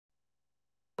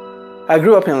I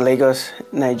grew up in Lagos,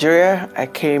 Nigeria. I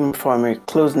came from a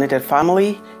close-knit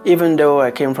family, even though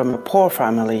I came from a poor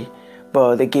family.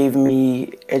 But they gave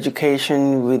me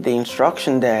education with the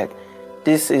instruction that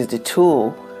this is the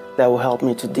tool that will help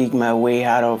me to dig my way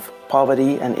out of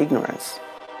poverty and ignorance.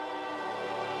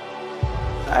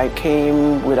 I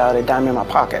came without a dime in my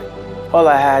pocket. All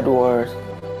I had was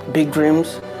big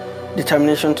dreams,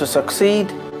 determination to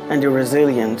succeed, and the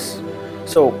resilience.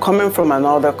 So coming from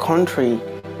another country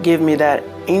gave me that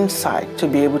insight to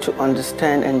be able to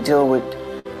understand and deal with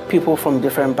people from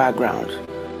different backgrounds.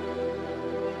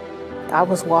 I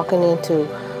was walking into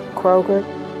Kroger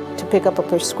to pick up a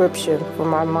prescription for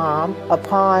my mom.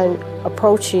 Upon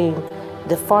approaching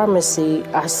the pharmacy,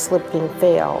 I slipped and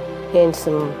fell in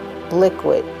some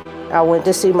liquid. I went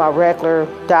to see my regular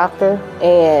doctor,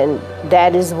 and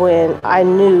that is when I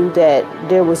knew that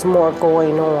there was more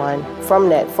going on from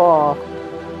that fall.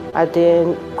 I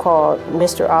then called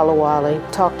Mr. Olawale,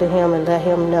 talked to him and let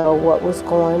him know what was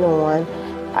going on.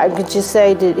 I could just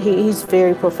say that he's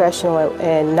very professional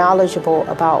and knowledgeable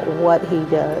about what he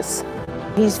does.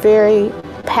 He's very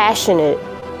passionate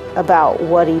about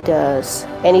what he does,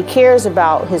 and he cares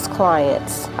about his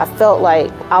clients. I felt like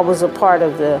I was a part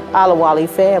of the Olawale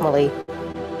family.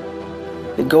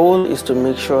 The goal is to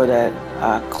make sure that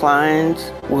our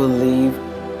clients will leave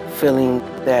feeling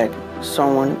that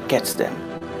someone gets them,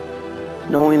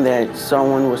 knowing that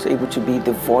someone was able to be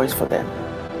the voice for them.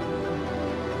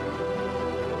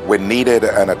 We needed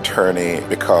an attorney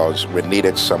because we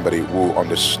needed somebody who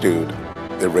understood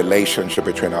the relationship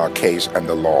between our case and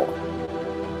the law.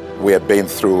 We had been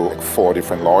through 4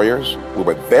 different lawyers. We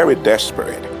were very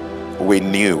desperate. We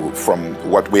knew from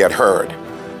what we had heard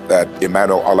that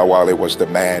Emmanuel Olawale was the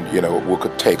man, who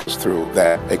could take us through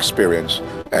that experience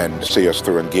and see us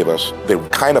through and give us the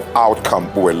kind of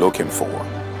outcome we were looking for.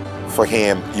 For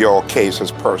him, your case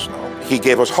is personal. He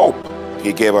gave us hope.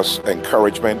 He gave us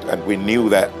encouragement, and we knew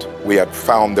that we had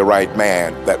found the right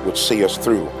man that would see us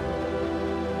through.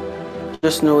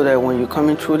 Just know that when you're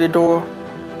coming through the door,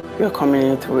 you're coming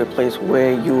in through a place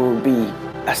where you will be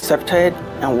accepted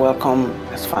and welcome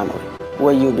as family,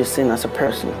 where you'll be seen as a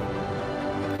person.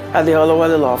 At the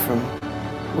Olawale Law Firm,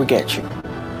 we get you.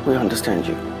 We understand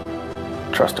you.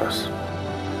 Trust us.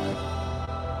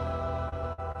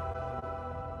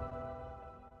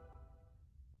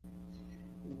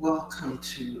 Welcome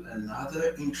to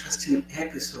another interesting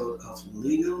episode of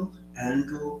Legal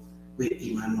Angle with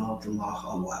Emmanuel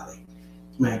Olawale.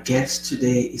 My guest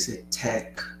today is a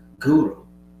tech guru.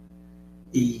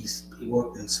 He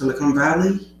worked in Silicon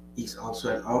Valley. He's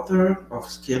also an author of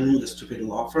Scaling Your Stupid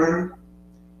Law Firm.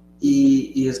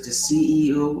 He is the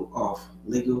CEO of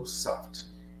LegalSoft,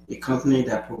 a company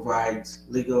that provides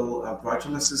legal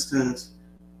virtual assistance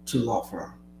to law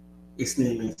firms. His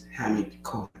name is Hamid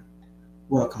Kohan.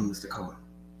 Welcome, Mr. Kohan.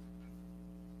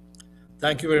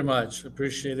 Thank you very much.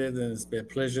 Appreciate it, and it's been a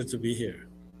pleasure to be here.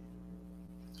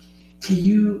 Can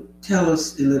you tell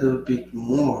us a little bit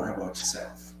more about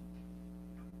yourself?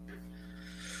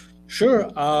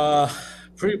 Sure.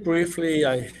 Pretty briefly,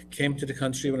 I came to the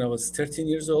country when I was 13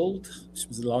 years old, which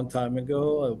was a long time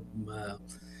ago. I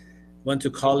went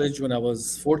to college when I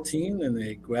was 14, and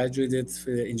I graduated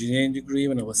with an engineering degree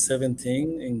when I was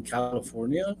 17 in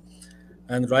California.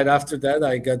 And right after that,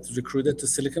 I got recruited to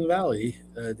Silicon Valley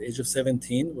at the age of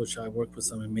 17, which I worked with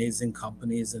some amazing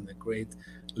companies and great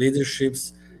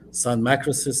leaderships, Sun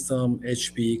Macrosystem,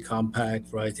 HP, Compaq,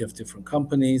 variety of different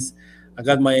companies. I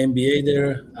got my MBA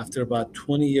there. After about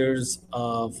 20 years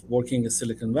of working in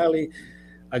Silicon Valley,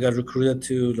 I got recruited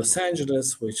to Los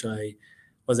Angeles, which I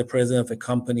was the president of a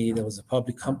company that was a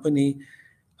public company,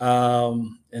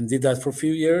 and did that for a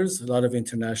few years, a lot of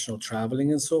international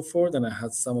traveling and so forth. And I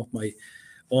had some of my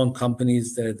own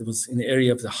companies that was in the area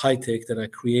of the high tech that I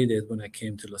created when I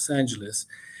came to Los Angeles.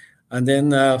 And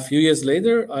then a few years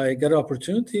later, I got an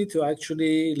opportunity to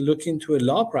actually look into a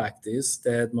law practice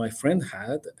that my friend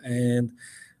had. And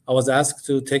I was asked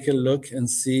to take a look and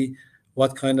see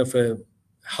what kind of a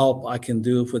help I can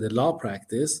do for the law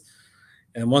practice.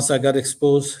 And once I got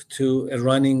exposed to a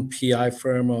running PI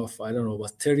firm of,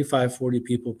 35, 40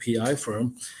 people PI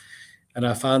firm, and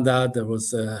I found out there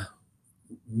was a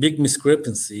big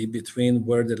discrepancy between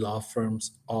where the law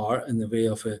firms are in the way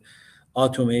of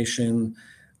automation,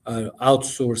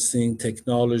 outsourcing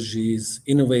technologies,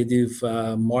 innovative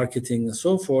marketing, and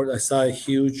so forth. I saw a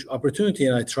huge opportunity,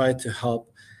 and I tried to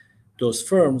help those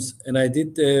firms. And I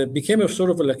became a sort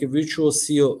of like a virtual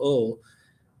COO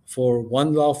for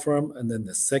one law firm, and then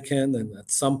the second. And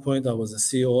at some point, I was a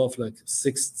COO of like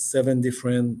 6, 7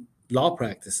 different law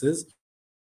practices.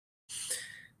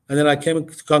 And then I came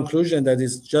to the conclusion that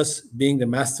it's just being the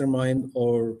mastermind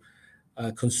or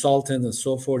consultant and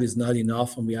so forth is not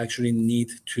enough, and we actually need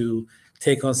to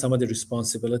take on some of the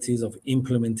responsibilities of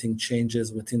implementing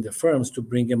changes within the firms to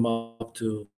bring them up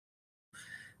to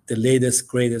the latest,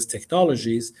 greatest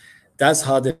technologies. That's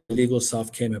how the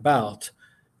LegalSoft came about.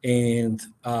 And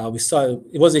we saw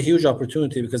it was a huge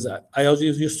opportunity because I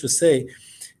always used to say,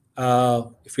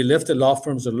 if we left the law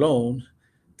firms alone,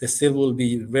 they still will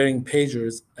be wearing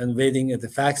pagers and waiting at the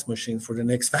fax machine for the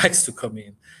next fax to come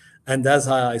in. And that's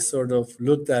how I sort of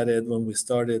looked at it when we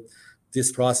started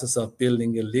this process of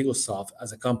building a LegalSoft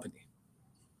as a company.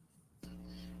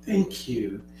 Thank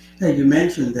you. Now, you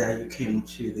mentioned that you came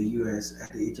to the U.S.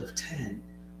 at the age of 10.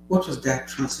 What was that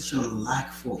transition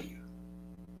like for you?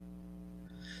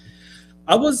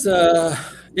 I was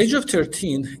age of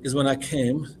 13 is when I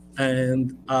came,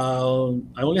 and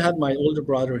I only had my older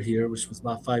brother here, which was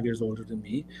about 5 years older than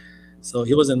me. So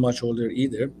he wasn't much older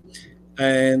either.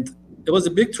 And it was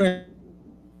a big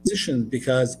transition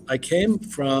because I came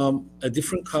from a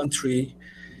different country.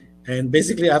 And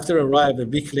basically, after I arrived, a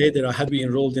week later, I had to be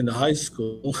enrolled in the high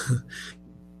school.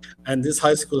 And this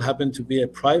high school happened to be a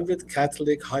private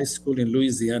Catholic high school in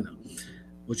Louisiana,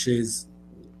 which is,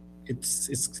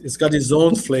 it's got its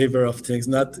own flavor of things,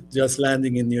 not just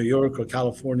landing in New York or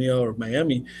California or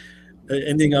Miami.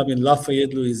 Ending up in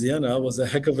Lafayette, Louisiana was a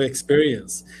heck of an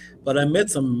experience. But I met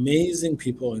some amazing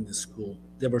people in the school.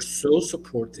 They were so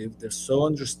supportive. They're so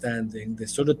understanding. They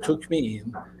sort of took me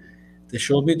in. They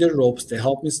showed me the ropes. They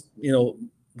helped me,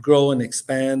 grow and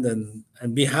expand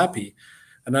and be happy.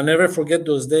 And I'll never forget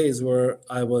those days where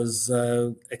I was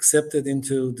accepted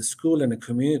into the school and the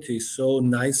community so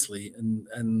nicely,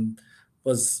 and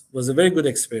was a very good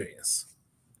experience.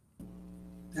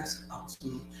 That's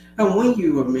awesome. And when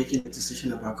you were making the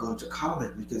decision about going to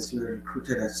college, because you were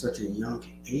recruited at such a young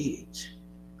age,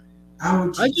 how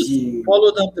did I just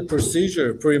followed up the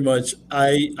procedure pretty much.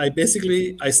 I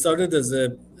started as I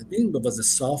think it was a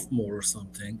sophomore or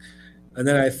something. And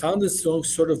then I found it so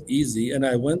sort of easy. And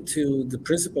I went to the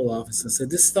principal office and said,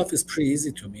 this stuff is pretty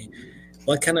easy to me.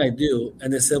 What can I do?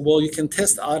 And they said, well, you can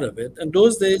test out of it. And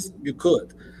those days you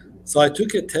could. So I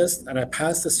took a test and I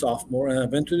passed the sophomore, and I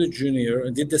went to the junior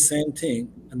and did the same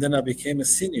thing. And then I became a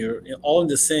senior all in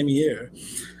the same year.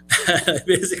 I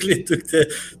basically took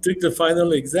the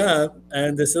final exam,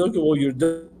 and they said, okay, well, you're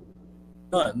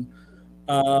done.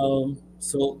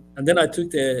 And then I took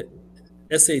the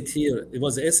SAT. It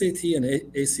was SAT and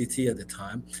ACT at the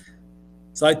time.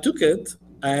 So I took it,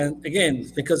 and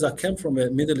again, because I came from a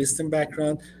Middle Eastern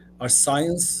background, our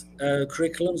science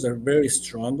curriculums are very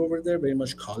strong over there, very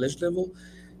much college level.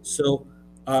 So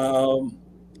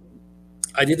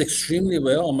I did extremely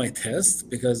well on my test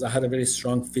because I had a very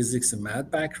strong physics and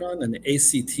math background, and the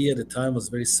ACT at the time was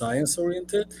very science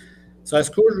oriented. So I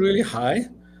scored really high.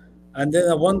 And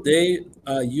then one day,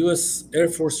 a U.S. Air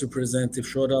Force representative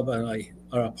showed up at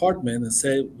our apartment and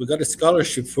said, we got a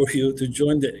scholarship for you to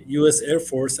join the U.S. Air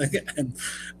Force, and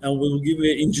we will give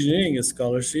you an engineering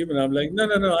scholarship. And I'm like, no,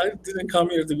 I didn't come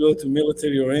here to go to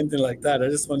military or anything like that. I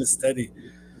just want to study.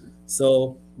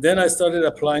 So then I started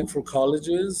applying for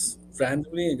colleges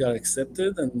randomly and got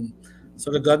accepted, and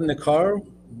sort of got in the car,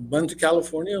 went to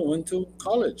California, went to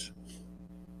college.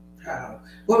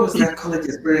 What was that college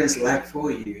experience like for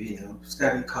you,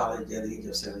 starting college at the age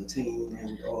of 17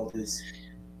 and all this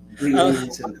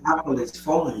brilliance and accolades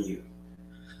following you?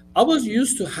 I was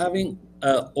used to having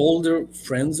older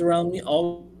friends around me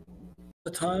all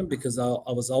the time because I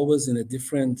was always in a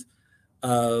different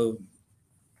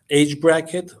age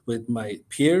bracket with my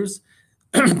peers.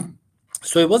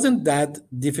 So it wasn't that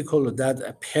difficult or that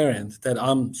apparent that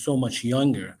I'm so much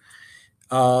younger.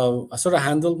 I sort of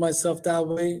handled myself that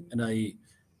way,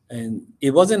 and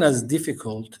it wasn't as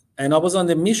difficult. And I was on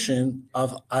the mission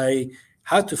of I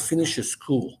had to finish a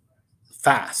school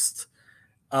fast.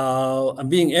 And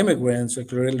being immigrants,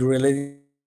 relating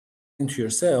to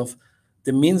yourself,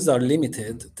 the means are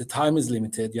limited, the time is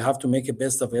limited. You have to make the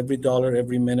best of every dollar,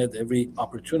 every minute, every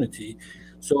opportunity.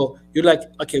 So you're like,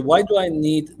 okay, why do I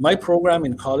need my program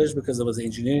in college? Because it was an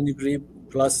engineering degree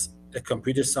plus a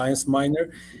computer science minor.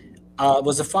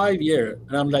 Was a 5-year,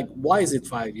 and I'm like, why is it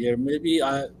 5-year? Maybe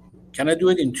can I do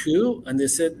it in 2? And they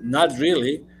said, not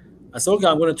really. I said, okay,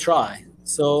 I'm going to try.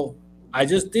 So I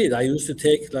just did. I used to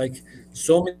take like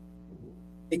so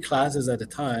many classes at a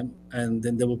time, and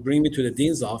then they would bring me to the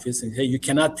dean's office and, hey, you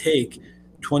cannot take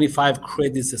 25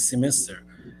 credits a semester.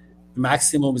 The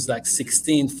maximum is like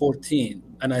 16, 14.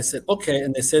 And I said, okay.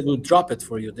 And they said, we'll drop it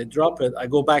for you. They drop it. I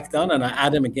go back down and I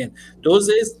add them again. Those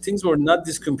days, things were not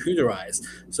this computerized.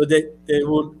 So they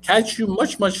will catch you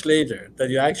much, much later that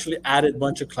you actually added a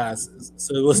bunch of classes.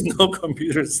 So there was no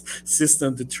computer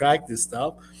system to track this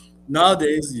stuff.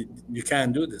 Nowadays, you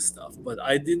can't do this stuff. But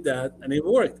I did that and it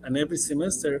worked. And every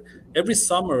semester, every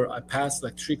summer, I passed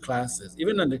like 3 classes.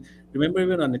 Even on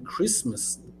the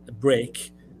Christmas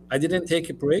break, I didn't take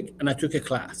a break and I took a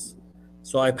class.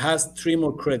 So I passed 3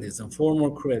 more credits and 4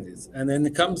 more credits. And then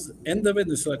it comes end of it,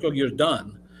 it's like, oh, you're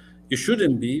done. You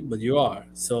shouldn't be, but you are.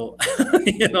 So,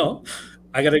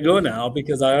 I got to go now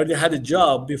because I already had a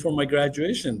job before my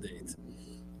graduation date.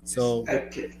 So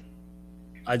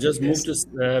I just moved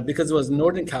to, because it was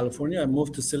Northern California, I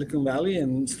moved to Silicon Valley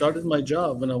and started my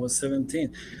job when I was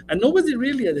 17. And nobody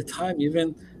really at the time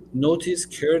even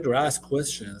noticed, cared, or asked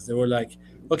questions. They were like,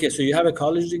 okay, so you have a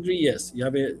college degree? Yes. You're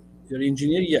an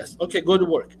engineer? Yes. Okay, go to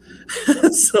work.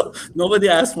 So nobody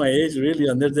asked my age really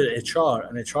under the HR,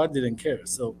 and HR didn't care.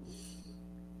 So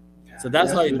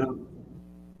that's how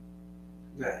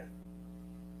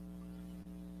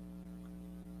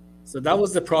So that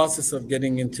was the process of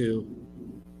getting into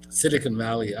Silicon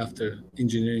Valley after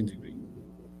engineering degree.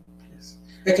 Yes.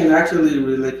 I can actually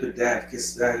relate with that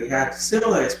because I had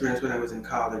similar experience when I was in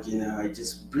college. I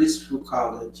just breezed through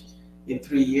college in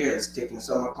 3 years, taking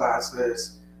summer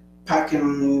classes,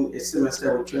 packing a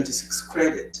semester with 26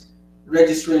 credit,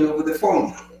 registering over the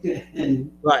phone.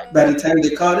 And right. By the time they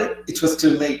caught it, it was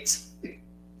too late.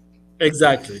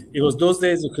 Exactly. It was those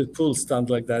days you could pull stunt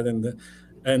like that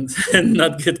and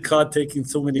not get caught taking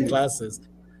so many classes.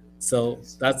 So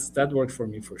that worked for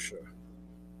me for sure.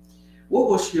 What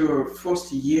was your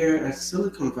first year at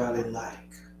Silicon Valley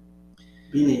like,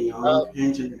 being a young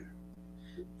engineer?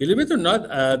 Believe it or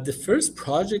not, the first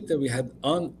project that we had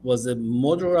on was a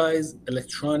motorized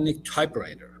electronic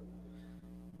typewriter.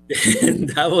 And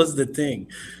that was the thing.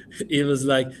 It was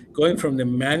like going from the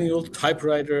manual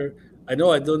typewriter. I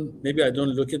know maybe I don't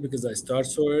look it because I start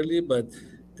so early, but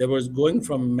there was going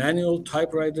from manual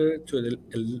typewriter to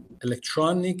an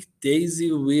electronic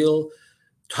daisy wheel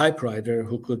typewriter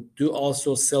who could do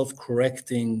also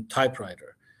self-correcting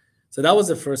typewriter. So that was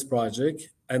the first project.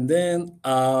 And then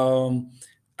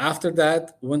after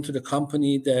that, went to the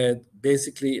company that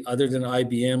basically, other than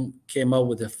IBM, came out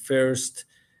with the first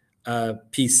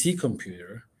PC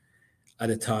computer at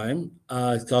a time.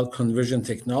 It's called Conversion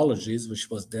Technologies, which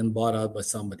was then bought out by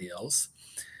somebody else.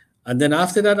 And then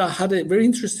after that, I had a very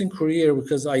interesting career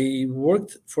because I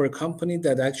worked for a company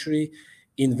that actually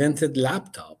invented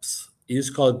laptops. It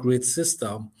was called Grid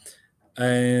System.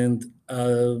 And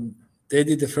they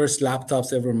did the first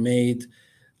laptops ever made.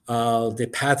 They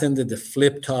patented the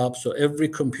flip top. So every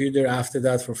computer after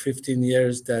that for 15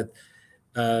 years that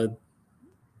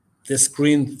the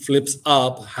screen flips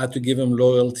up had to give them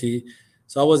loyalty.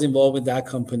 So I was involved with that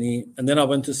company. And then I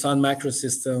went to Sun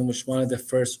Macrosystem, which was one of the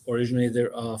first originator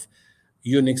of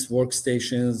Unix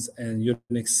workstations and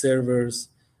Unix servers.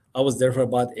 I was there for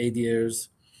about 8 years.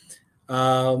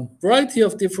 Variety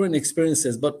of different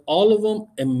experiences, but all of them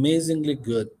amazingly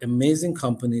good, amazing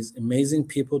companies, amazing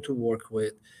people to work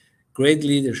with, great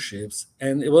leaderships.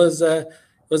 And it was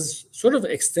sort of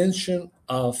extension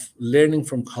of learning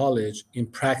from college in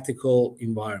practical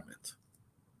environment.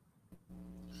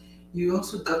 You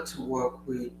also got to work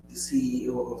with the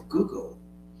CEO of Google.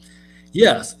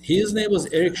 Yes, his name was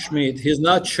Eric Schmidt. He's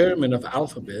now chairman of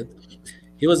Alphabet.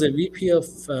 He was a VP of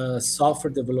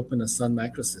software development at Sun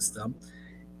Macrosystem.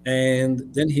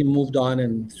 And then he moved on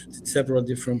in several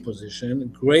different positions.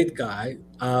 Great guy,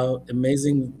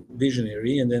 amazing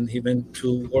visionary. And then he went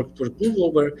to work for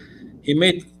Google, where he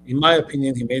made, in my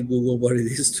opinion, he made Google what it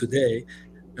is today.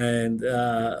 And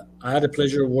I had the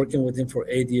pleasure of working with him for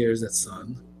 8 years at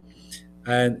Sun.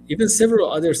 And even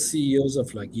several other CEOs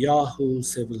of like Yahoo,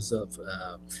 CEOs of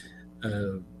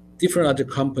different other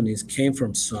companies came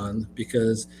from Sun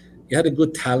because he had a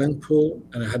good talent pool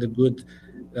and I had a good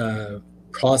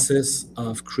process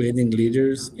of creating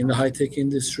leaders in the high-tech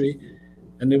industry,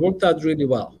 and it worked out really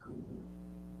well.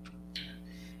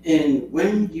 And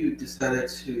when you decided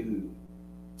to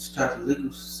start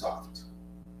LegalSoft,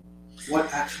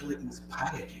 what actually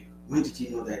inspired you? When did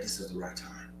you know that this was the right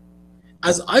time?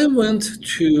 As I went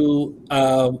to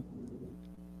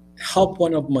help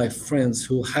one of my friends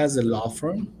who has a law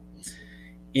firm,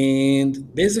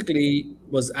 and basically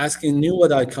was asking, knew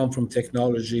what I come from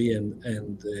technology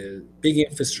and big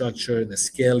infrastructure and the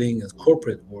scaling and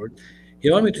corporate world. He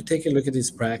wanted me to take a look at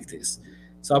his practice.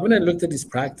 So when I looked at his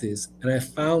practice, and I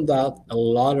found out a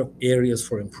lot of areas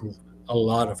for improvement, a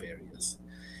lot of areas.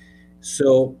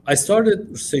 So I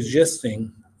started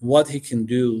suggesting what he can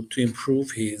do to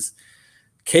improve his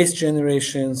case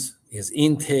generations, his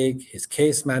intake, his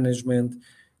case management,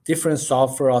 different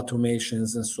software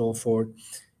automations, and so forth.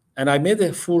 And I made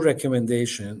a full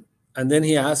recommendation. And then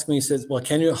he asked me, he says, well,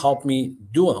 can you help me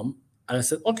do them? And I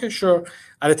said, okay, sure.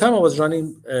 At the time I was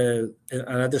running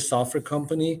another software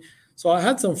company. So I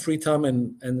had some free time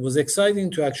and was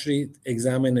exciting to actually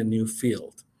examine a new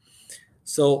field.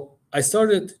 So I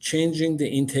started changing the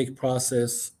intake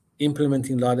process,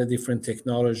 implementing a lot of different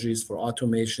technologies for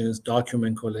automations,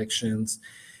 document collections,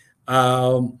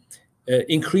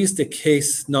 increased the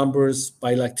case numbers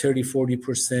by like 30,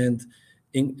 40%,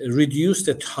 reduced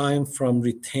the time from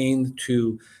retained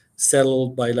to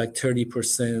settled by like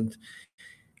 30%.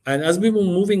 And as we were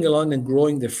moving along and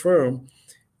growing the firm,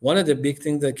 one of the big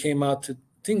things that came out to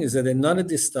think is that none of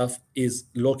this stuff is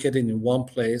located in one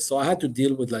place. So I had to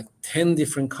deal with like 10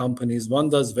 different companies. One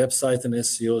does website and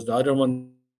SEOs, the other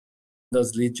one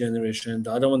does lead generation,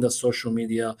 the other one does social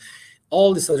media,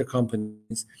 all these other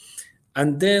companies.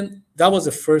 And then that was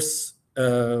the first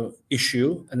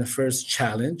issue and the first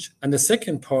challenge. And the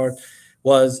second part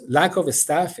was lack of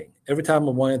staffing. Every time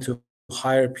I wanted to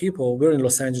hire people, we're in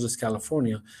Los Angeles,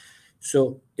 California.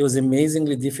 So it was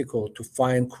amazingly difficult to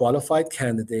find qualified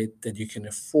candidates that you can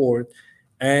afford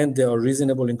and they are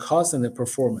reasonable in cost and the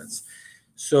performance.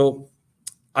 So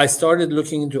I started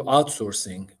looking into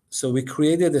outsourcing. So we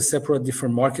created a separate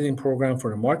different marketing program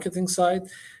for the marketing side,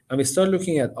 and we started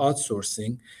looking at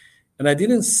outsourcing. And I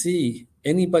didn't see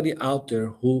anybody out there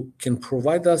who can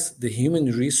provide us the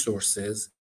human resources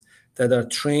that are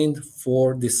trained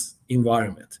for this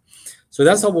environment. So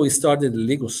that's how we started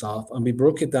LegalSoft, and we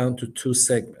broke it down to two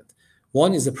segments.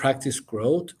 One is the practice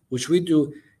growth, which we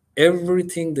do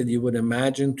everything that you would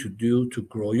imagine to do to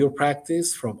grow your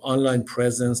practice, from online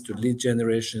presence to lead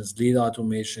generations, lead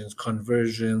automations,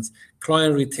 conversions,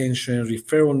 client retention,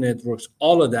 referral networks,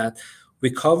 all of that we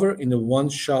cover in a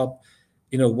one-stop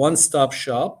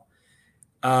shop.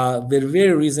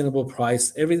 Very reasonable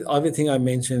price. Everything I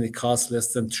mentioned, it costs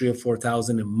less than $3,000 or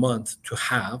 $4,000 a month to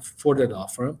have for the law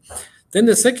firm. Then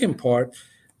the second part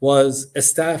was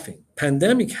staffing.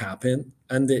 Pandemic happened,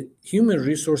 and the human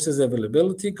resources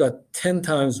availability got 10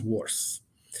 times worse.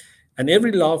 And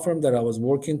every law firm that I was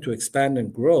working to expand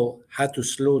and grow had to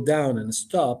slow down and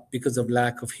stop because of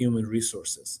lack of human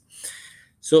resources.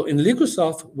 So in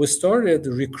LegalSoft, we started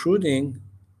recruiting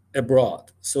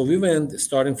abroad. So we went,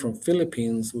 starting from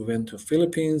Philippines, we went to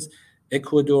Philippines,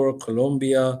 Ecuador,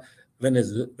 Colombia,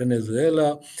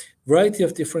 Venezuela, variety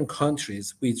of different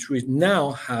countries, which we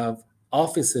now have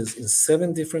offices in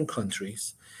 7 different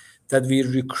countries that we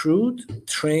recruit,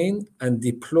 train, and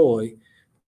deploy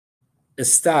a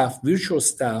staff, virtual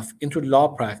staff, into law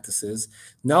practices.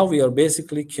 Now we are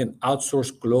basically can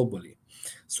outsource globally.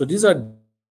 So these are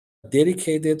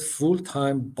dedicated,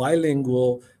 full-time,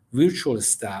 bilingual, virtual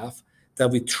staff that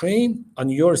we train on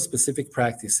your specific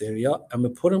practice area, and we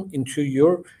put them into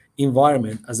your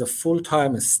environment as a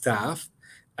full-time staff,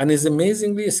 and is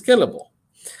amazingly scalable.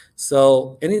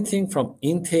 So anything from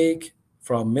intake,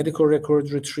 from medical record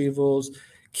retrievals,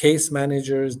 case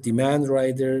managers, demand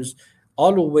writers,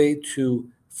 all the way to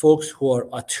folks who are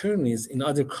attorneys in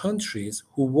other countries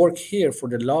who work here for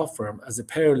the law firm as a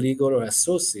paralegal or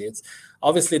associates.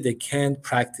 Obviously, they can't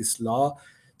practice law.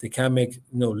 They can't make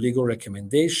legal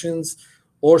recommendations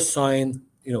or sign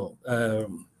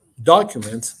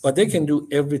documents, but they can do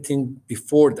everything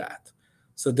before that.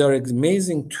 So they're an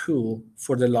amazing tool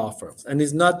for the law firms. And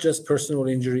it's not just personal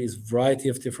injury, it's a variety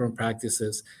of different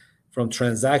practices, from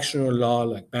transactional law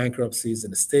like bankruptcies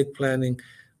and estate planning,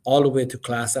 all the way to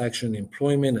class action,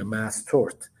 employment, and mass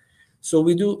tort. So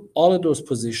we do all of those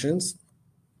positions.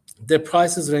 The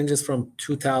prices ranges from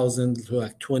 $2,000 to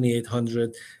like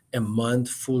 $2,800 a month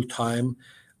full-time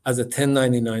as a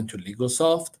 1099 to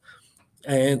LegalSoft,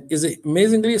 and is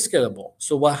amazingly scalable.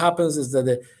 So what happens is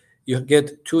that you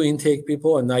get 2 intake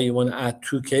people, and now you want to add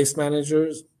 2 case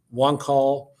managers. One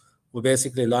call will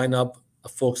basically line up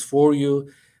folks for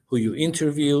you, who you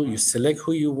interview, you select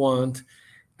who you want,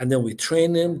 and then we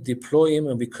train them, deploy them,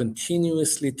 and we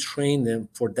continuously train them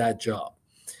for that job.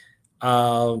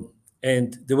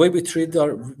 And the way we treat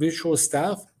our virtual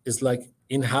staff is like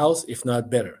in-house, if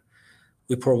not better.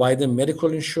 We provide them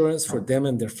medical insurance for them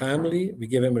and their family. We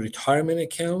give them a retirement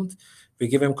account. We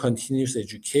give them continuous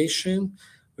education.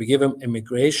 We give them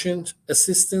immigration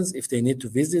assistance if they need to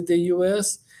visit the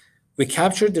US. We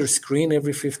capture their screen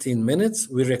every 15 minutes.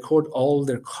 We record all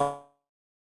their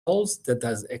calls that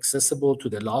is accessible to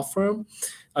the law firm.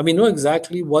 And we know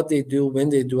exactly what they do, when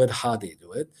they do it, how they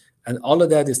do it. And all of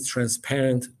that is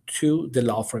transparent to the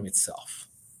law firm itself.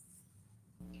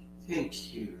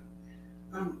 Thank you.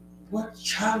 What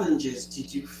challenges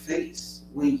did you face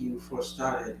when you first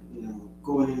started,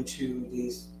 going into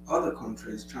these other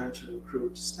countries trying to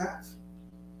recruit staff?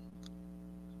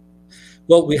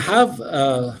 Well, we have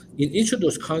in each of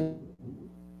those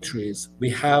countries, we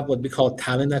have what we call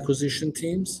talent acquisition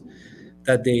teams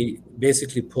that they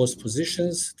basically post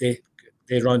positions. They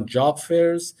run job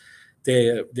fairs,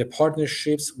 their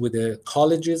partnerships with the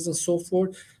colleges and so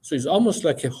forth. So it's almost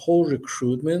like a whole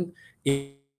recruitment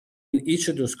in each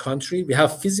of those countries. We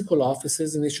have physical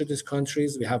offices in each of these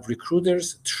countries. We have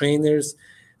recruiters, trainers,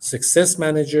 success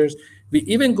managers. We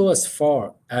even go as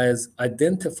far as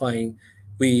identifying.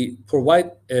 We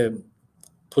provide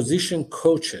position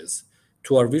coaches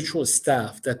to our virtual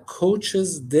staff that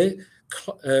coaches the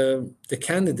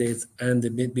candidates, and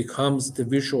it becomes the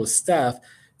virtual staff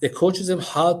that coaches them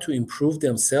how to improve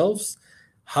themselves,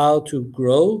 how to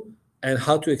grow, and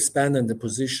how to expand on the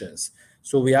positions.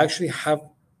 So we actually have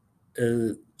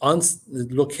on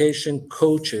location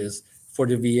coaches for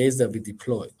the VAs that we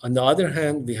deploy. On the other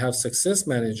hand, we have success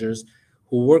managers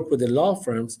who work with the law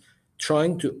firms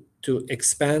trying to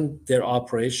expand their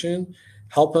operation,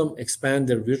 help them expand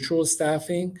their virtual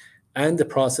staffing and the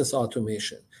process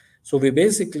automation. So we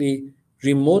basically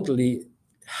remotely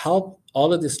help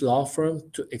all of these law firms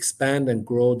to expand and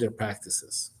grow their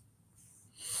practices.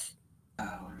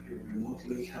 You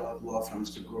remotely help law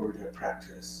firms to grow their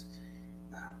practice.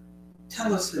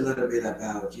 Tell us a little bit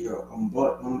about your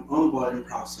onboarding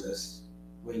process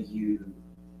when you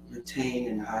retain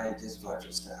and hire this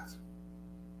virtual staff.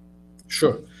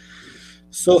 Sure.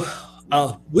 So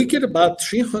we get about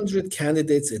 300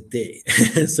 candidates a day.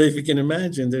 So if you can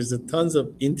imagine, there's a tons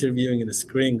of interviewing and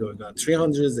screening going on,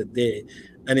 300 a day,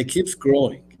 and it keeps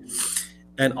growing.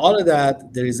 And all of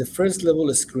that, there is a first level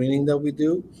of screening that we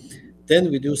do.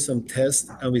 Then we do some tests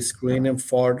and we screen them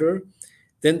further.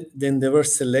 Then they were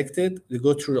selected. They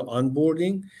go through the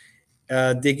onboarding.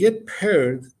 They get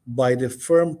paired by the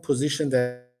firm position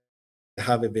that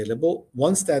have available.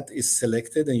 Once that is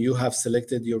selected and you have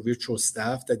selected your virtual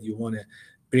staff that you want to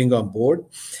bring on board,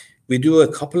 we do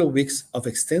a couple of weeks of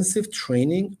extensive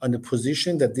training on the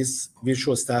position that this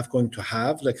virtual staff going to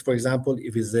have. Like, for example,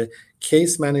 if it's a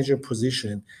case manager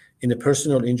position in a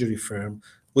personal injury firm,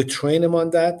 we train them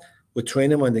on that. We train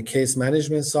them on the case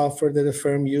management software that the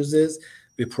firm uses.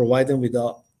 We provide them with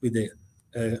a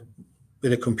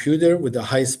computer, with a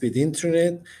high-speed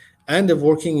internet, and a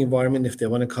working environment if they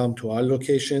want to come to our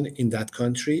location in that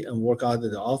country and work out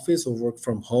of the office or work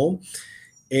from home.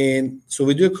 And so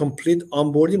we do a complete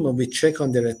onboarding and we check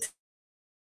on their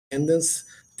attendance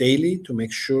daily to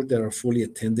make sure they are fully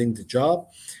attending the job.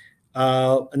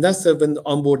 And that's when the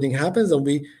onboarding happens. And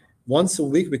we once a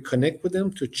week we connect with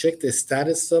them to check the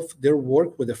status of their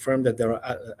work with the firm that they're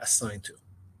assigned to.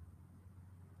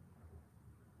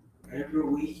 Every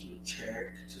week you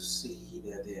check to see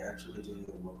that they're actually doing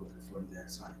the work with the firm they're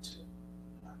assigned to.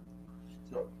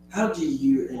 So how do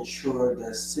you ensure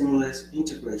the seamless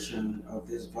integration of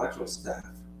this virtual staff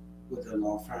with the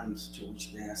law firms to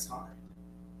which they are assigned?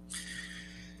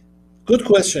 Good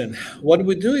question. What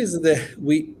we do is that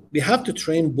we have to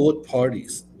train both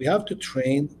parties. We have to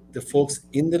train the folks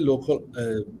in the local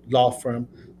law firm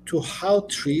to how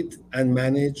treat and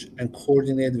manage and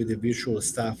coordinate with the virtual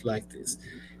staff like this.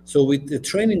 So the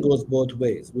training goes both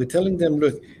ways. We're telling them,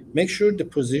 look, make sure the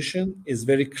position is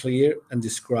very clear and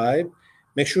described.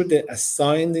 Make sure the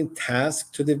assigned tasks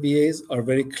to the VAs are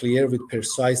very clear with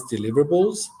precise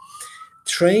deliverables.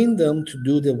 Train them to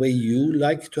do the way you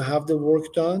like to have the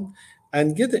work done,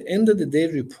 and get the end of the day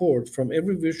report from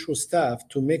every virtual staff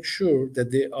to make sure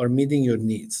that they are meeting your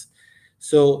needs.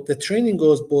 So the training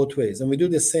goes both ways. And we do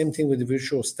the same thing with the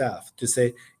virtual staff to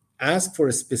say, ask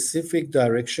for specific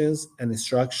directions and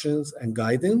instructions and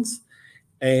guidance.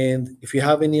 And if you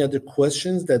have any other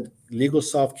questions that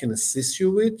LegalSoft can assist you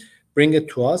with, bring it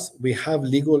to us. We have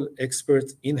legal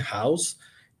experts in-house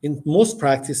in most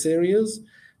practice areas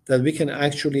that we can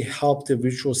actually help the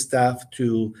virtual staff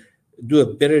to do a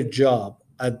better job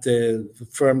at the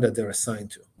firm that they're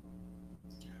assigned to.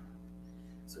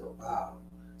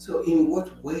 So in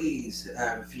what ways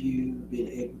have you been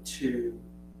able to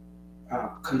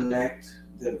connect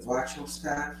the virtual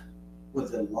staff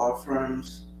with the law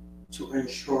firms to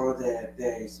ensure that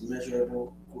there is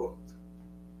measurable growth?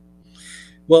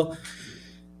 Well,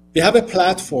 we have a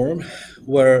platform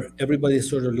where everybody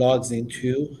sort of logs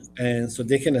into, and so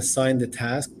they can assign the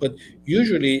task. But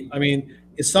usually,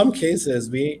 in some cases,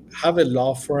 we have a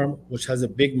law firm which has a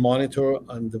big monitor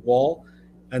on the wall,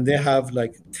 and they have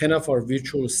like 10 of our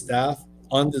virtual staff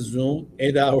on the Zoom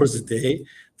 8 hours a day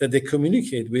that they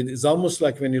communicate with is almost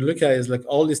like, when you look at it, it's like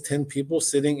all these 10 people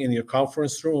sitting in your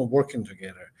conference room and working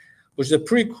together, which is a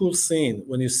pretty cool scene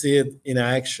when you see it in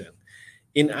action.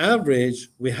 In average,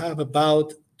 we have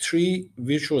about 3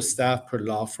 virtual staff per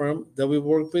law firm that we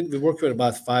work with. We work with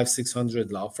about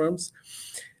 500-600 law firms,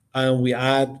 and we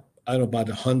add, I don't know, about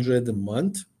 100 a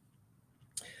month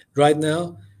right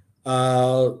now.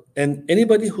 And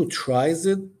anybody who tries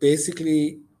it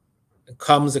basically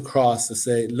comes across to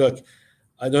say, look,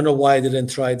 I don't know why I didn't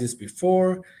try this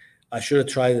before. I should have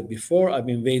tried it before. I've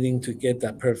been waiting to get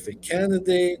that perfect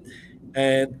candidate.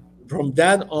 And from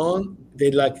that on, they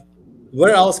like,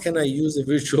 where else can I use a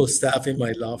virtual staff in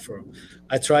my law firm?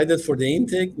 I tried it for the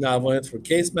intake. Now I want it for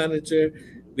case manager.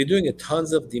 We're doing a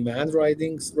tons of demand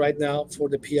writings right now for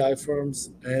the PI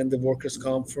firms and the workers'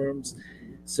 comp firms.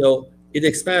 So it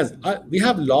expands. We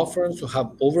have law firms who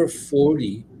have over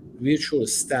 40 virtual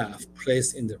staff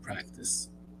placed in their practice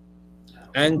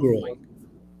and growing.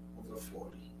 Over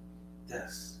 40.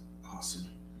 That's awesome.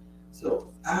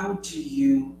 So how do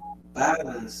you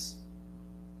balance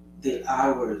the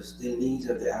hours, the needs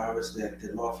of the hours that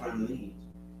the law firm needs,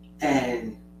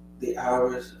 and the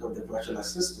hours of the virtual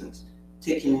assistants,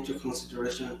 taking into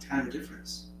consideration time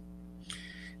difference?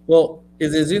 Well,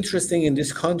 it is interesting in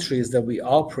these countries that we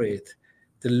operate,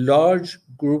 the large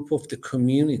group of the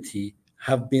community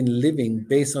have been living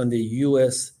based on the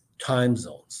US time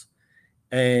zones.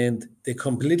 And they're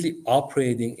completely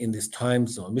operating in this time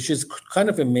zone, which is kind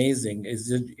of amazing.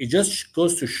 It just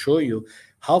goes to show you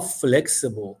how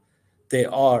flexible they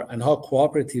are and how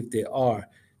cooperative they are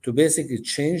to basically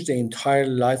change the entire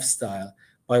lifestyle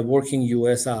by working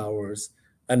US hours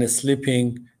and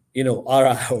sleeping, our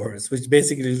hours, which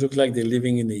basically look like they're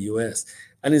living in the US.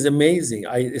 And it's amazing.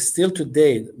 Still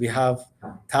today, we have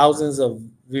thousands of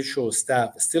virtual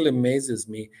staff. It still amazes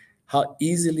me how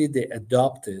easily they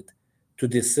adopted to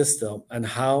this system and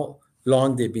how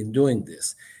long they've been doing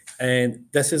this. And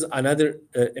this is another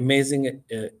amazing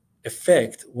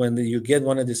effect when you get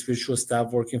one of these virtual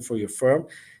staff working for your firm,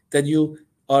 that you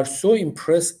are so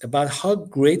impressed about how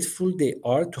grateful they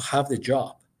are to have the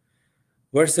job,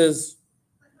 versus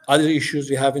other issues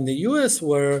we have in the US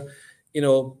where,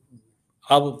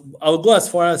 I would go as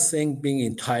far as saying being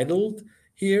entitled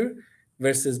here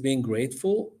versus being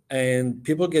grateful. And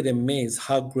people get amazed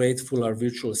how grateful our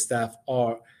virtual staff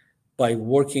are by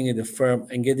working in the firm,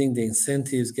 and getting the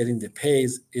incentives, getting the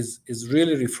pays is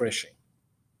really refreshing.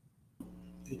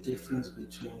 The difference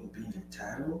between being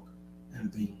entitled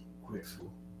and being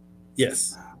grateful.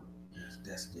 Yes. Wow,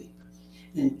 that's deep.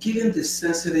 And given the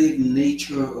sensitive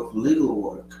nature of legal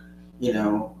work,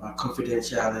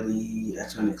 confidentiality,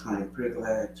 attorney-client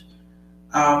privilege,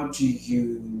 how do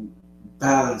you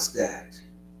balance that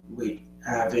with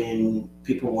having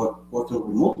people working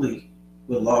remotely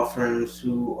with law firms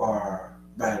who are,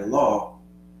 by law,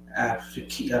 have to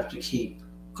keep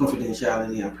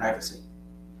confidentiality and privacy?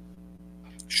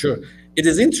 Sure. It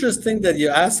is interesting that you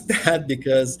ask that,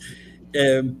 because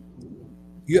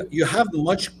you have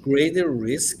much greater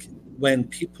risk when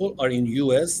people are in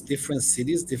US, different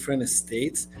cities, different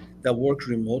states that work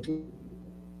remotely,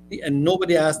 and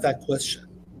nobody asks that question.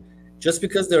 Just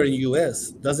because they're in US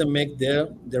doesn't make their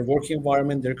work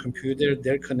environment, their computer,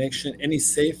 their connection any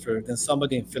safer than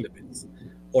somebody in Philippines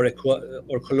or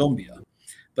Colombia.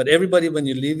 But everybody, when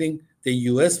you're leaving the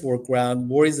US work ground,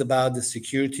 worries about the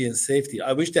security and safety.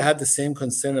 I wish they had the same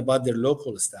concern about their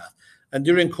local staff. And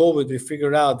during COVID, we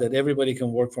figured out that everybody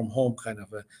can work from home kind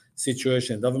of a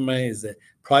situation. Government is a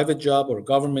private job or a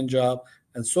government job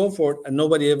and so forth. And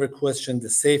nobody ever questioned the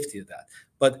safety of that.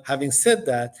 But having said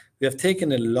that, we have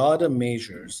taken a lot of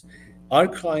measures. Our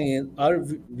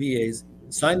VAs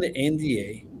signed the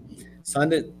NDA,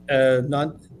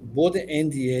 both the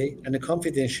NDA and the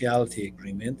confidentiality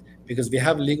agreement, because we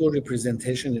have legal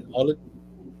representation in all of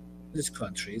these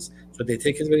countries. So they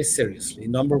take it very seriously,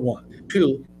 number one.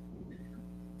 Two,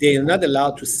 they are not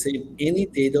allowed to save any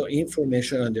data or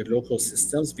information on their local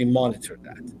systems. We monitor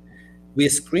that. We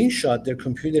screenshot their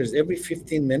computers every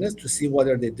 15 minutes to see what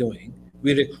are they doing.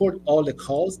 We record all the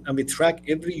calls, and we track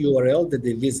every URL that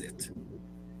they visit.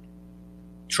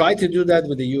 Try to do that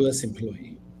with a US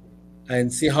employee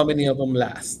and see how many of them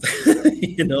last.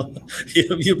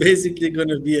 You're basically going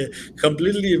to be a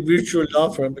completely virtual law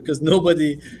firm, because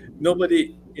nobody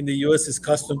in the US is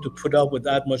accustomed to put up with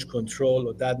that much control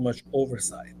or that much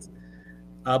oversight.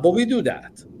 But we do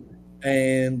that.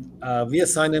 And we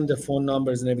assign them the phone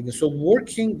numbers and everything. So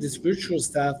working this virtual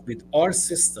staff with our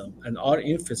system and our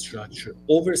infrastructure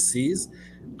overseas,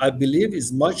 I believe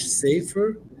is much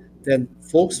safer than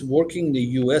folks working in the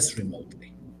US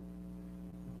remotely.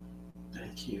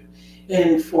 Thank you.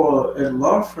 And for a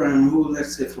law firm who,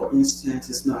 let's say, for instance,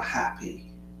 is not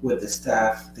happy with the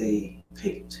staff they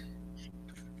picked,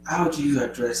 how do you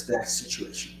address that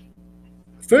situation?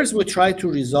 First, we try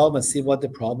to resolve and see what the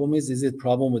problem is. Is it a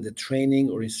problem with the training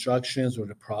or instructions or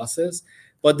the process?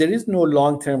 But there is no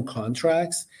long-term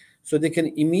contracts, so they can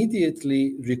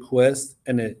immediately request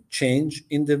a change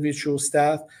in the virtual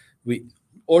staff,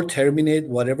 or terminate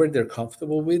whatever they're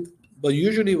comfortable with. But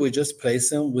usually we just place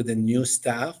them with a new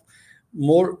staff,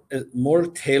 more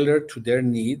tailored to their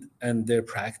need and their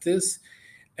practice.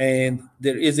 And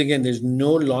there's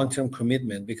no long-term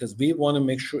commitment because we want to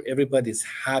make sure everybody's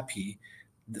happy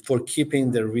for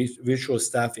keeping their virtual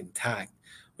staff intact.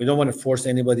 We don't want to force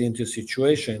anybody into a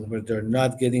situation where they're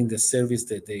not getting the service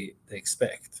that they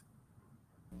expect.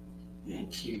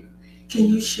 Thank you. Can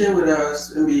you share with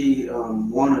us maybe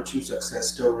one or two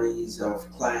success stories of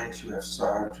clients who have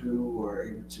started who were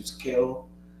able to scale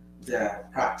their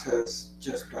practice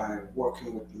just by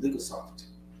working with LegalSoft?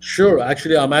 Sure.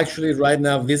 Actually, I'm right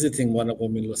now visiting one of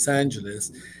them in Los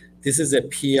Angeles. This is a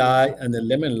PI and a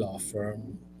lemon law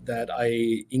firm that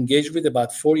I engaged with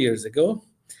about 4 years ago.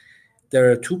 There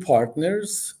are two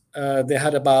partners. They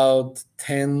had about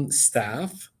 10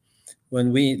 staff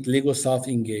when we LegalSoft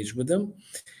engaged with them.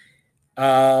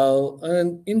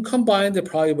 And in combined, they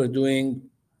probably were doing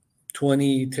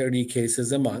 20, 30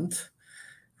 cases a month.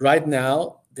 Right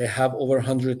now, they have over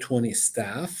 120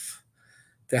 staff.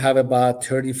 They have about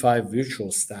 35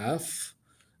 virtual staff,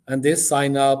 and they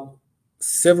sign up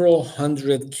several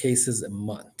hundred cases a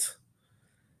month.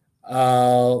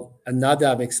 And now they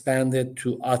have expanded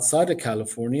to outside of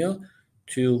California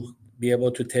to be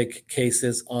able to take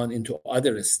cases on into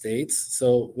other states.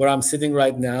 So where I'm sitting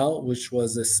right now, which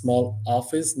was a small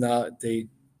office, now they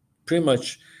pretty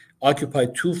much occupy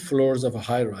 2 floors of a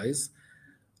high rise.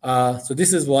 So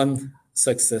this is one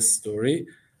success story.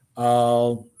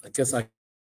 I guess I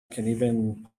can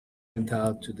even point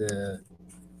out to the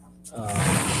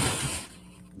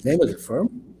name of the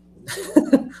firm,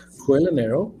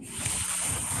 Coelanero.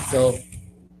 So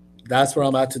that's where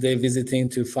I'm at today, visiting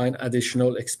to find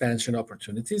additional expansion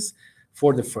opportunities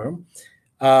for the firm.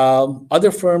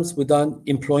 Other firms, we've done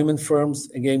employment firms,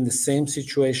 again, the same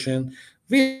situation.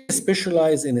 We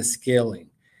specialize in scaling.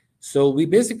 So we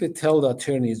basically tell the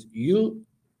attorneys, you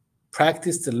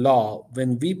practice the law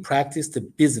when we practice the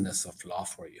business of law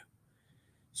for you.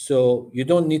 So you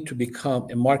don't need to become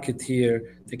a marketeer,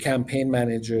 the campaign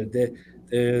manager,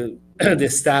 the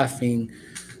staffing,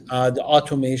 the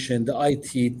automation, the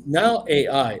IT, now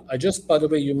AI. By the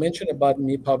way, you mentioned about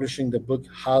me publishing the book,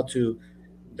 How to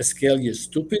Scale Your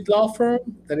Stupid Law Firm,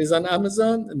 that is on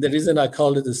Amazon. And the reason I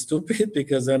called it a stupid,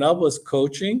 because when I was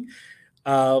coaching,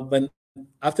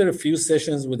 after a few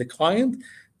sessions with a client,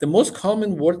 the most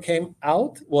common word came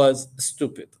out was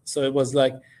stupid. So it was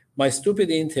like my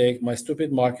stupid intake, my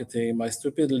stupid marketing, my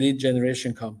stupid lead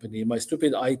generation company, my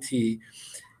stupid IT.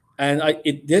 And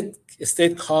it did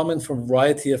stay common from a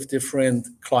variety of different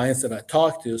clients that I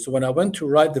talked to. So when I went to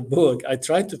write the book, I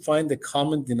tried to find the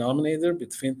common denominator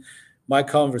between my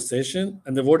conversation,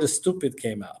 and the word stupid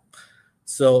came out.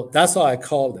 So that's how I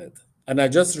called it. And I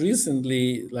just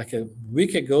recently, like a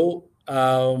week ago,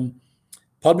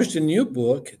 published a new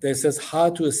book that says how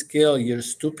to scale your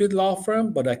stupid law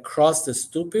firm, but I crossed the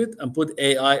stupid and put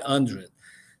AI under it.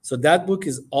 So that book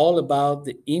is all about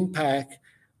the impact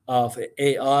of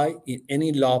AI in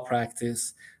any law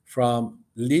practice, from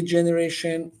lead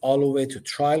generation all the way to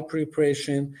trial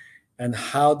preparation, and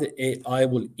how the AI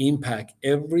will impact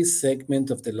every segment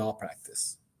of the law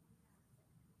practice.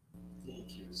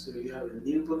 Thank you. So you have a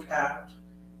new book out,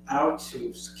 How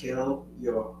to Scale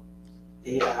Your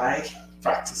AI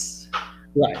Practice.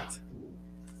 Right.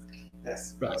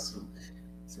 That's right. Awesome.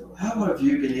 So how have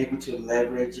you been able to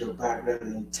leverage your background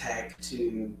in tech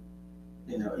to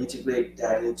integrate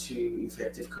that into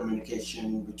effective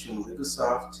communication between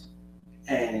LegalSoft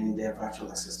and their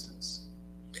virtual assistants?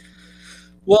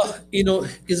 Well,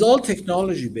 it's all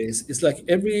technology based. It's like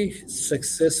every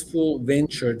successful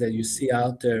venture that you see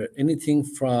out there, anything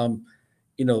from,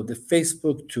 the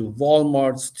Facebook to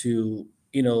Walmart's to,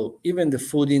 even the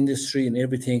food industry and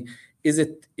everything, is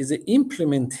an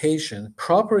implementation,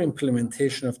 proper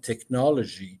implementation of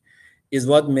technology is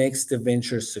what makes the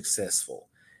venture successful.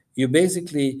 You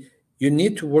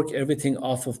need to work everything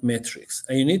off of metrics,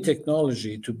 and you need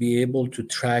technology to be able to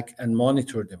track and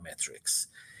monitor the metrics.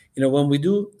 When we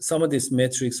do some of these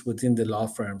metrics within the law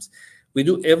firms, we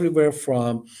do everywhere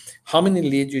from how many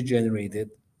leads you generated,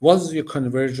 what was your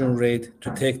conversion rate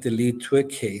to take the lead to a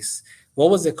case, what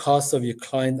was the cost of your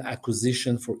client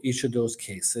acquisition for each of those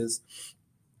cases.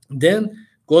 Then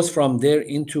goes from there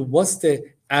into what's the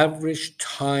average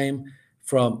time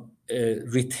from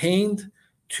retained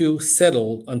to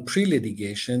settled on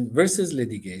pre-litigation versus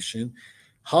litigation,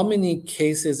 how many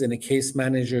cases in a case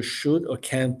manager should or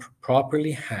can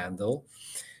properly handle,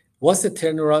 what's the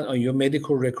turnaround on your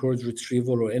medical records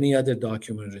retrieval or any other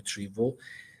document retrieval,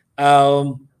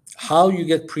 how you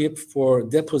get prepped for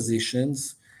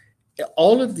depositions.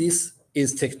 All of this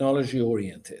is technology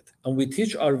oriented, and we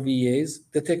teach our VAs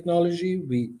the technology.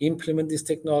 We implement these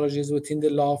technologies within the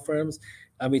law firms,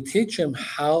 and we teach them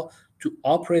how to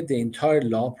operate the entire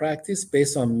law practice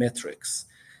based on metrics,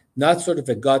 not sort of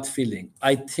a gut feeling.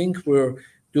 I think we're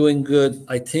doing good.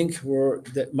 I think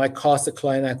my cost of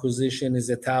client acquisition is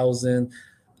 1,000.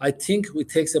 I think it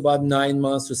takes about 9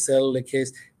 months to settle the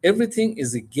case. Everything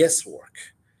is a guesswork.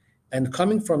 And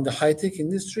coming from the high-tech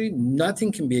industry,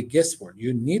 nothing can be a guesswork.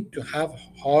 You need to have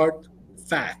hard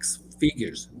facts,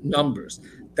 figures, numbers.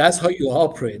 That's how you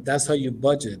operate. That's how you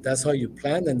budget. That's how you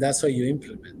plan, and that's how you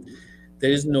implement.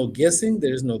 There is no guessing.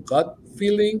 There is no gut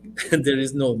feeling. There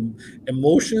is no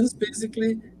emotions,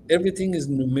 basically. Everything is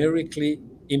numerically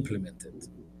implemented.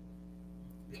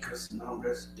 Because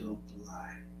numbers don't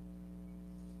lie.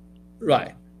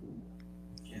 Right.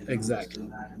 And Exactly.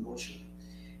 numbers don't lie emotion.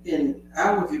 And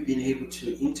how have you been able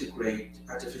to integrate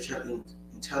artificial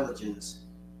intelligence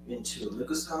into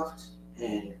LegalSoft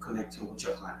and connecting with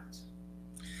your clients?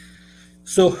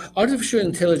 So artificial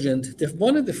intelligence,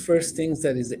 one of the first things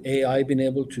that is AI been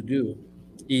able to do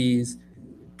is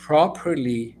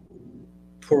properly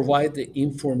provide the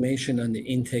information on the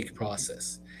intake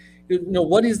process. You know,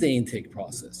 what is the intake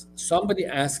process? Somebody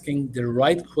asking the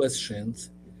right questions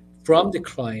from the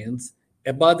clients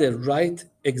about the right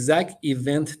exact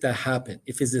event that happened.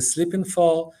 If it's a slip and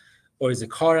fall, or is a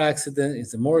car accident,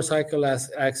 is a motorcycle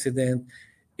accident,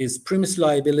 is premise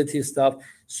liability stuff.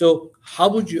 So how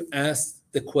would you ask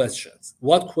the questions?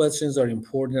 What questions are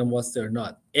important and what's they're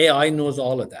not? AI knows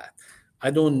all of that.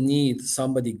 I don't need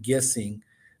somebody guessing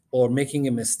or making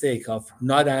a mistake of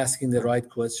not asking the right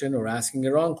question or asking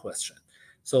the wrong question.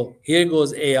 So here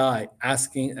goes AI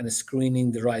asking and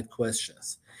screening the right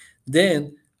questions.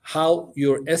 Then how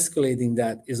you're escalating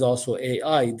that is also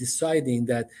AI deciding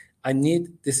that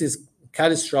this is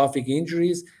catastrophic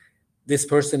injuries. This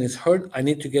person is hurt. I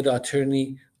need to get an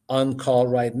attorney on call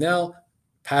right now.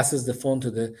 Passes the phone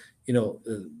to the,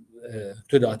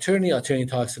 to the attorney. Attorney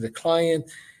talks to the client.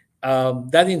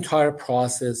 That entire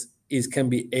process can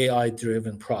be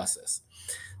AI-driven process.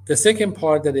 The second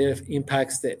part that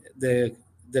impacts the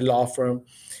law firm,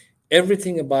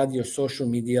 everything about your social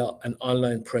media and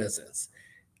online presence.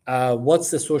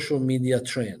 What's the social media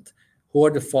trend? Who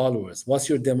are the followers? What's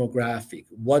your demographic?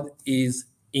 What is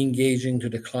engaging to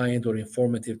the client or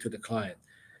informative to the client?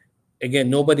 Again,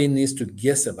 nobody needs to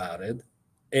guess about it.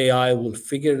 AI will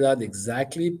figure it out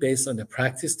exactly based on the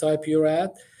practice type you're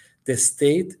at, the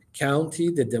state, county,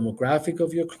 the demographic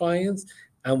of your clients,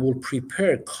 and will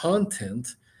prepare content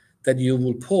that you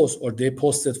will post or they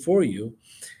post it for you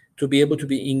to be able to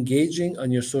be engaging on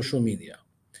your social media.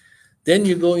 Then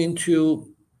you go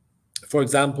into, for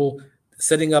example,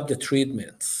 setting up the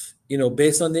treatments,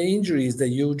 based on the injuries that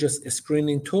you just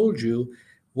screening told you,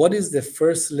 what is the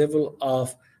first level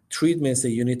of treatments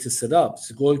that you need to set up?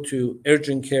 So go to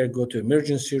urgent care, go to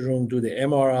emergency room, do the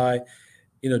MRI,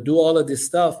 do all of this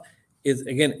stuff. Is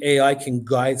again, AI can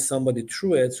guide somebody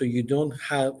through it, so you don't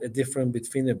have a difference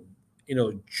between a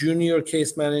junior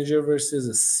case manager versus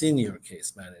a senior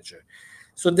case manager.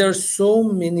 So there are so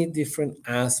many different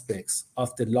aspects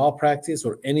of the law practice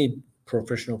or any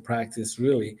professional practice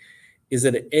really, is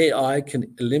that AI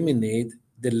can eliminate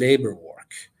the labor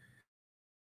work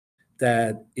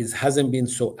that hasn't been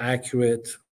so accurate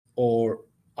or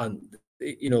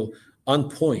on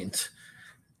point,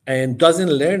 and doesn't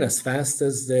learn as fast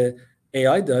as the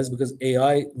AI does, because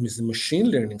AI is a machine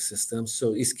learning system,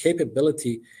 so its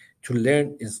capability to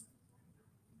learn is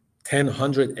 10,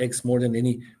 100x more than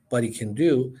anybody can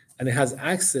do, and it has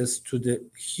access to the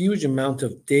huge amount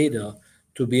of data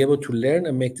to be able to learn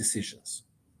and make decisions.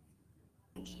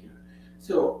 Thank you.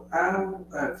 So how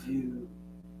have you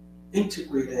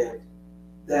integrated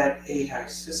that AI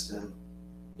system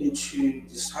into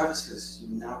the services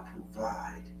you now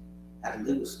provide at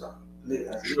LegalSoft?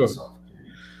 Sure.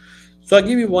 So I'll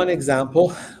give you one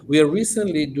example. We are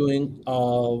recently doing,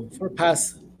 for the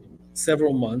past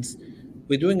several months,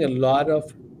 we're doing a lot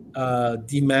of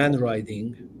demand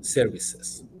writing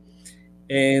services.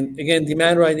 And again,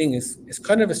 demand writing is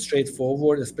kind of a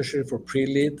straightforward, especially for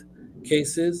pre-lit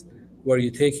cases, where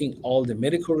you're taking all the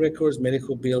medical records,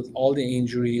 medical bills, all the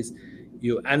injuries,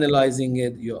 you're analyzing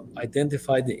it, you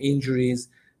identify the injuries,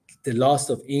 the loss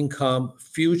of income,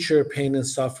 future pain and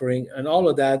suffering, and all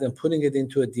of that, and putting it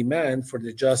into a demand for the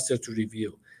adjuster to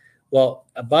review. Well,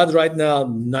 about right now,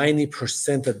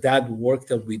 90% of that work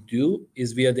that we do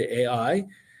is via the AI,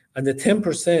 and the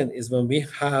 10% is when we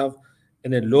have a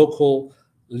local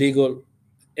legal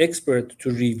expert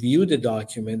to review the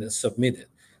document and submit it.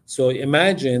 So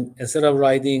imagine, instead of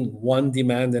writing one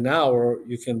demand an hour,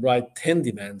 you can write 10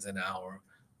 demands an hour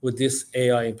with this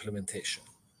AI implementation.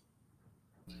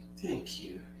 Thank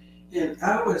you. And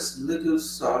how does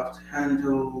LegalSoft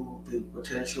handle the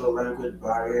potential language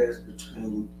barriers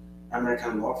between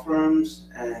American law firms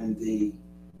and the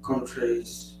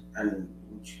countries in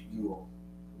which you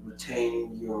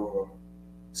retain your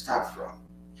staff from?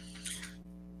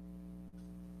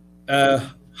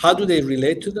 How do they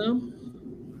relate to them?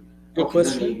 Your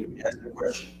question? Let me ask the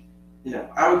question.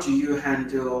 How do you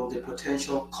handle the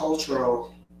potential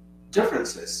cultural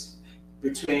differences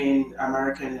between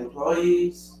American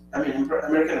employers,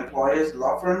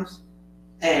 law firms,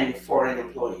 and foreign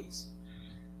employees?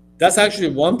 That's actually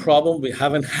one problem we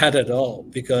haven't had at all,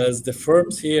 because the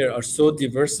firms here are so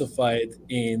diversified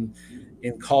in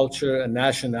culture and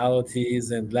nationalities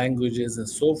and languages and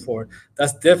so forth.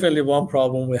 That's definitely one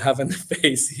problem we haven't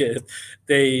faced yet.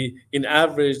 In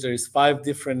average, there is 5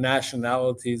 different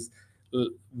nationalities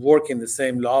work in the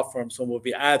same law firm. So when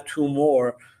we add 2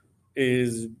 more,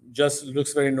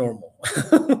 looks very normal.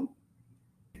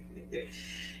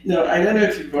 No, I don't know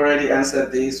if you've already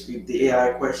answered this with the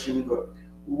AI question, but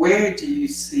where do you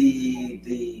see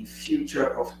the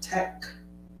future of tech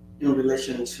in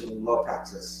relation to law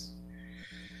practice?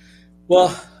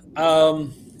 Well,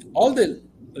 all the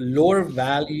lower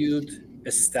valued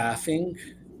staffing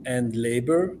and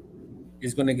labor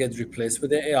is going to get replaced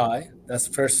with the AI. That's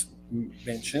first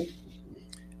mentioned.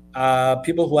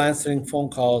 People who are answering phone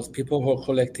calls, people who are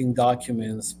collecting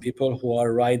documents, people who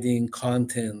are writing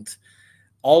content,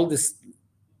 all this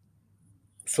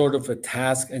sort of a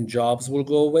task and jobs will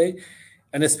go away.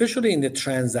 And especially in the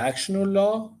transactional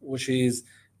law, which is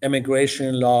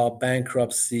immigration law,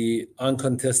 bankruptcy,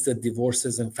 uncontested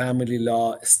divorces and family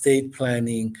law, estate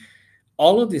planning,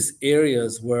 all of these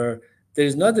areas where there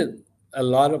is not a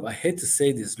lot of, I hate to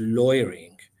say this,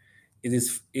 lawyering. It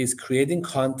is creating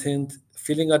content,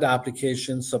 filling out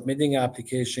applications, submitting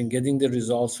application, getting the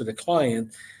results to the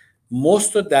client.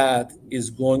 Most of that is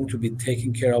going to be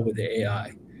taken care of with the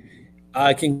AI.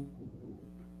 I can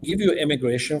give you an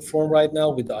immigration form right now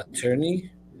with the attorney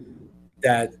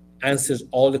that answers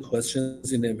all the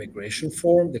questions in the immigration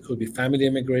form. There could be family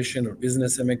immigration or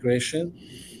business immigration.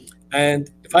 And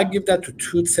if I give that to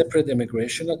 2 separate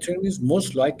immigration attorneys,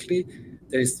 most likely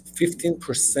there is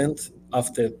 15%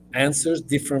 of the answers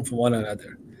different from one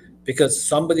another, because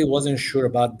somebody wasn't sure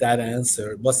about that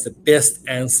answer. What's the best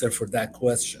answer for that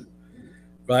question,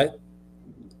 right?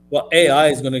 Well, AI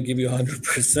is going to give you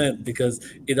 100% because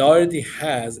it already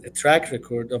has a track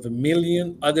record of 1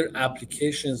 million other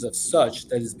applications of such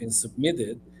that has been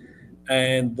submitted,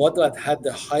 and what that had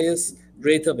the highest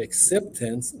rate of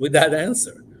acceptance with that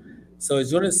answer. So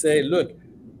it's going to say, look,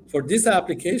 for this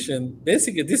application,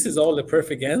 basically, this is all the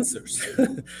perfect answers.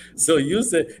 So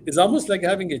use it. It's almost like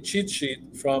having a cheat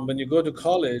sheet from when you go to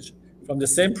college from the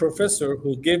same professor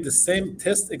who gave the same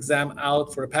test exam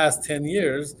out for the past 10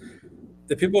 years.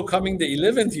 The people coming the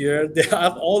 11th year, they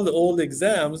have all the old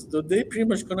exams, so they pretty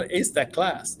much going to ace that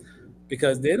class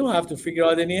because they don't have to figure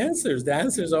out any answers. The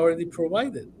answers are already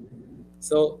provided.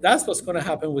 So that's what's going to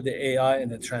happen with the AI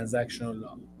and the transactional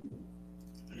law.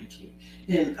 Thank you.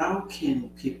 And how can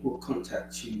people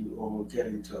contact you or get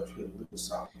in touch with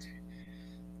LegalSoft?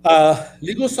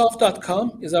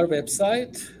 LegalSoft.com is our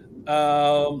website.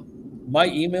 My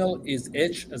email is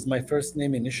H as my first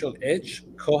name, initial H,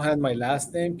 Kohan, my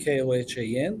last name,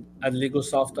 Kohan, at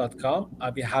LegalSoft.com.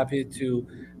 I'll be happy to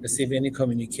receive any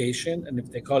communication. And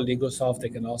if they call LegalSoft, they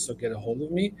can also get a hold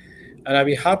of me. And I'll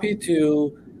be happy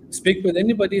to speak with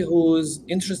anybody who's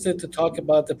interested to talk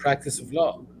about the practice of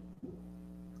law.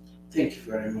 Thank you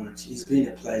very much. It's been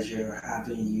a pleasure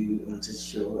having you on this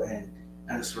show and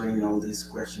answering all these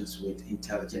questions with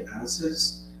intelligent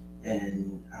answers.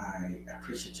 And I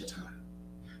appreciate your time.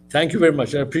 Thank you very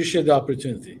much. I appreciate the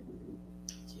opportunity.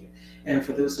 Thank you. And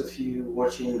for those of you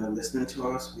watching and listening to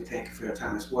us, we thank you for your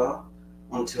time as well.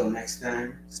 Until next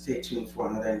time, stay tuned for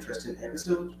another interesting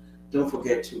episode. Don't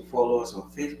forget to follow us on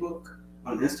Facebook,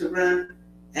 on Instagram,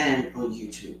 and on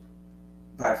YouTube.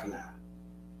 Bye for now.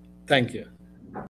 Thank you.